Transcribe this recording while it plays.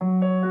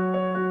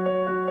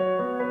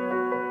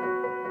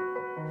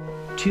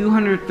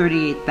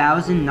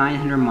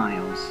238,900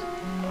 miles.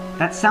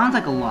 That sounds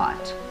like a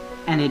lot,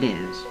 and it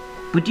is.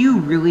 But do you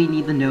really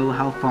need to know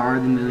how far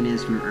the moon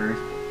is from Earth?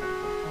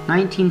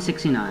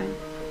 1969.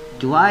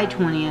 July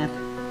 20th,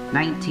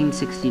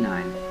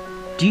 1969.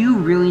 Do you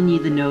really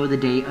need to know the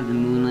date of the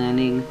moon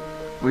landing,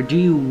 or do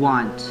you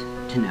want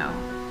to know?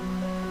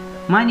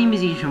 My name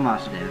is Ishan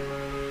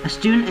Vasudev, a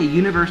student at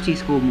University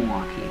School of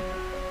Milwaukee.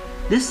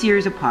 This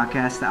series of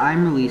podcasts that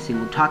I'm releasing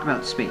will talk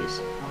about space,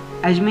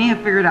 as you may have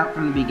figured out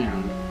from the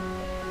beginning.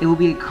 It will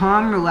be a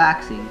calm,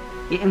 relaxing,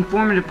 yet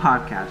informative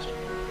podcast,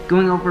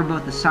 going over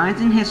both the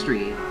science and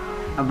history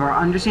of our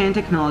understanding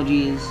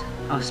technologies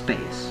of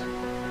space.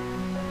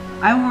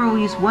 I will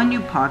release one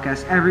new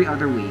podcast every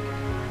other week,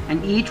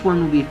 and each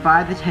one will be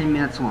 5 to 10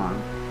 minutes long,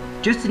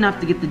 just enough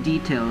to get the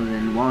details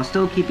in while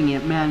still keeping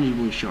it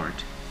manageably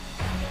short.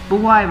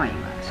 But why, might you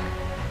ask?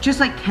 Just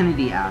like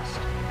Kennedy asked,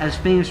 as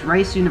famous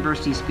Rice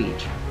University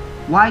speech,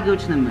 why go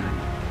to the moon?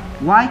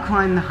 Why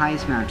climb the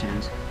highest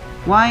mountains?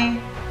 Why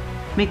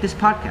make this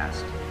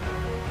podcast?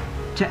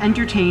 To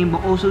entertain,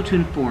 but also to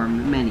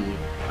inform many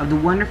of the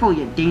wonderful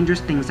yet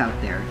dangerous things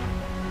out there.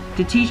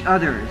 To teach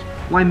others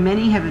why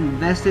many have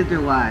invested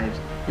their lives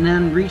in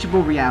an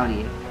unreachable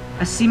reality,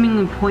 a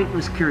seemingly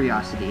pointless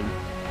curiosity.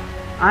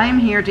 I am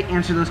here to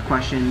answer those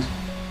questions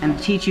and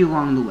to teach you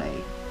along the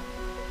way.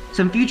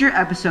 Some future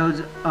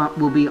episodes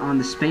will be on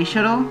the Space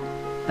Shuttle,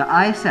 the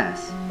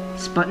ISS,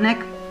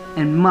 Sputnik,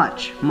 and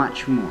much,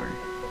 much more.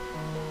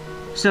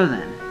 So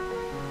then,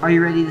 are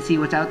you ready to see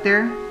what's out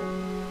there?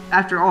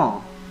 After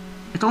all,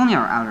 it's only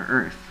our outer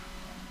Earth.